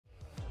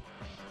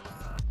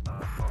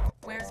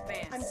Miss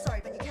Vance. I'm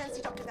sorry, but you can't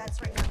see Dr. Vance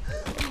right now.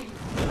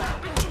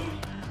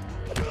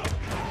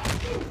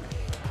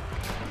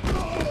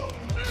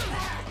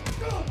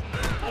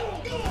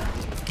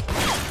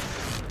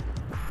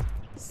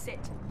 Sit.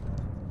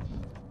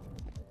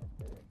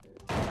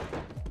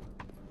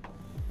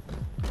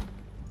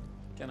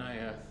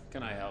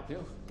 Can I help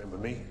you? Remember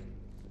me?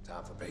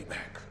 Time for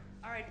payback.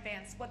 All right,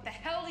 Vance, what the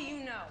hell do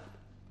you know?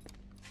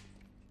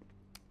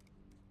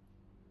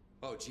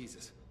 Oh,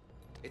 Jesus.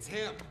 It's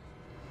him.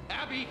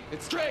 Abby,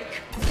 it's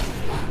Drake!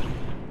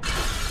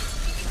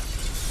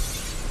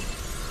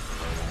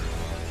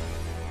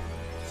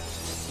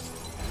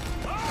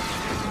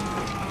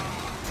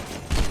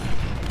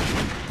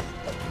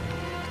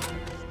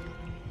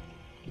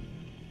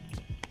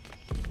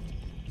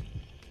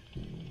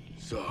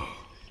 So,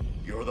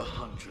 you're the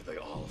hunter they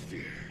all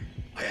fear.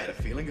 I had a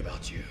feeling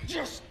about you.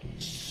 Just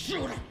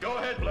shoot him! Go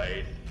ahead,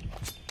 Blade.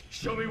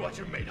 Show me what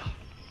you're made of.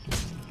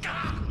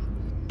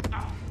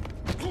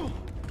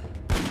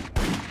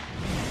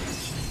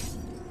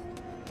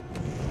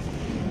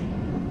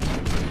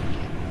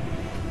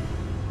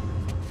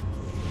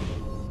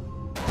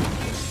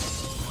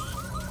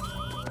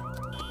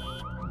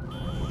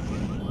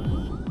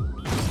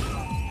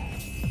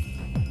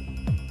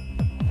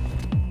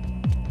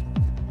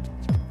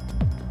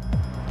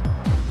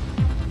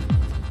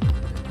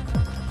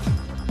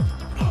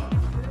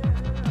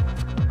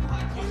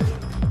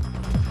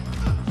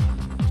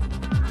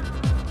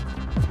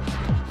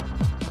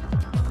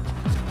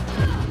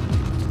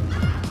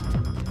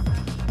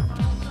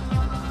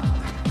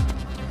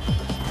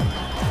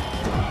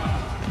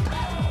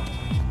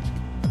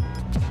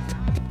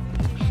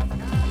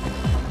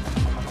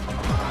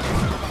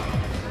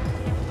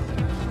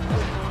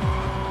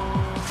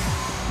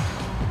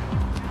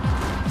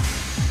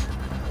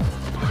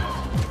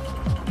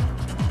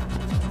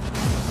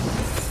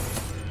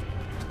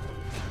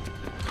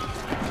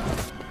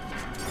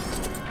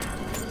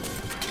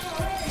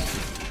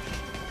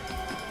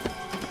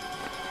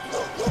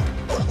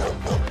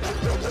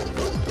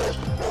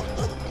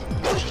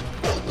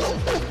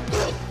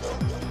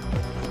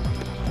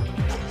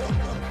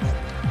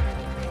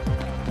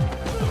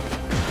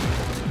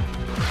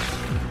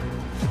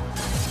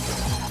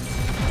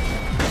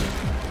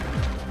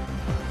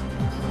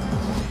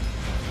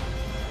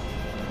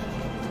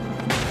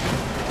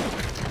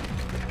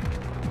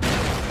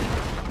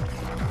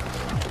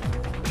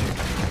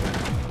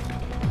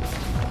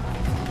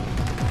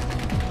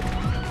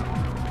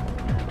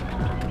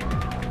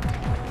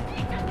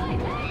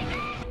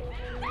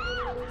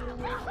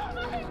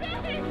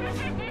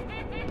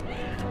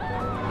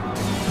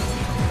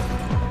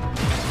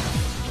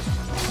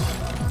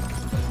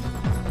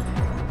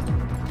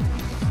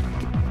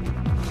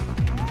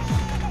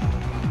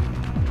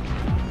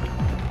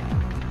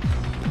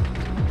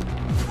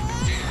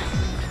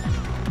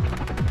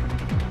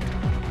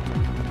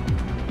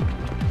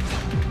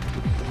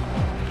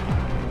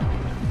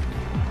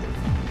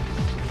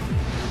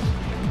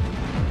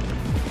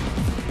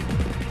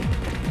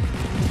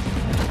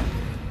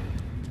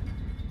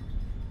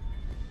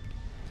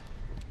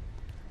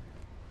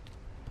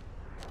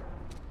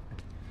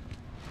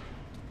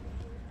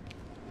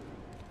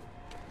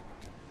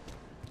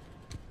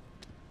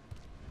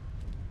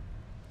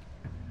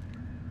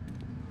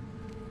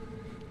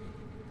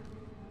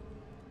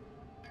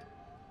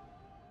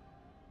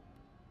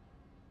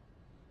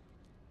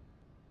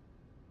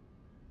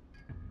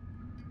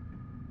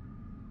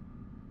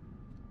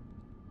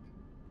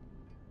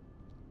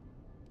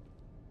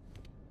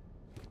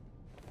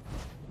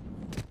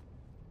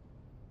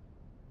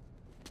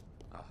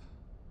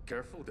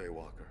 Careful,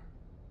 Daywalker.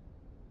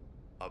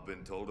 I've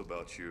been told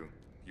about you.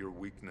 Your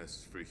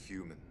weakness for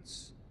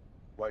humans.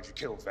 Why'd you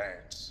kill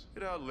Vance?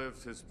 It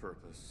outlived his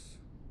purpose.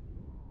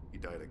 He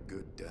died a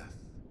good death.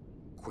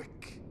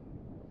 Quick.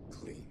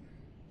 Clean.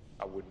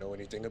 I wouldn't know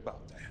anything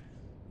about that.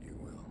 You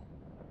will.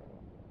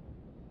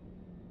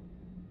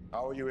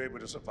 How are you able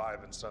to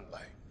survive in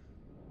sunlight?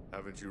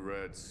 Haven't you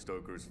read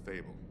Stoker's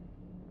Fable?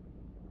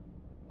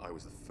 I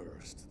was the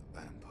first of the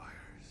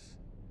vampires.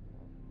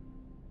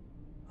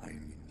 I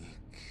am unique.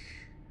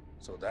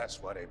 So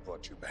that's why they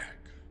brought you back.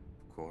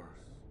 Of course.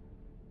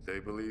 They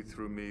believed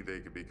through me they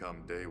could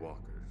become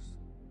Daywalkers.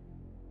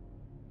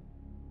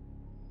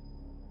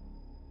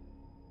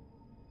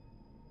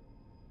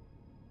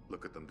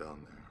 Look at them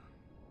down there,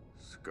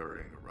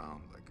 scurrying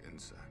around like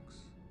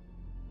insects.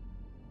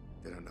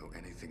 They don't know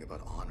anything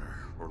about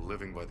honor or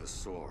living by the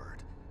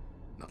sword,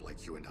 not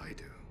like you and I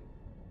do.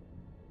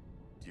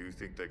 Do you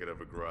think they could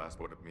ever grasp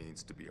what it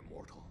means to be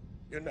immortal?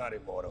 You're not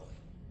immortal.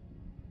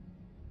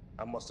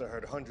 I must have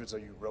heard hundreds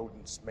of you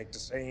rodents make the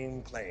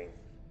same claim.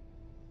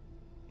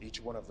 Each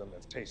one of them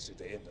have tasted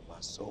the end of my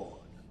sword.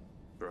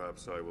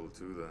 Perhaps I will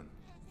too then.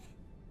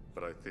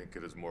 But I think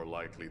it is more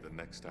likely the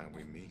next time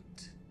we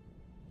meet,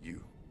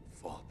 you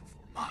fall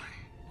before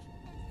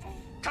mine.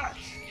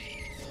 Catch!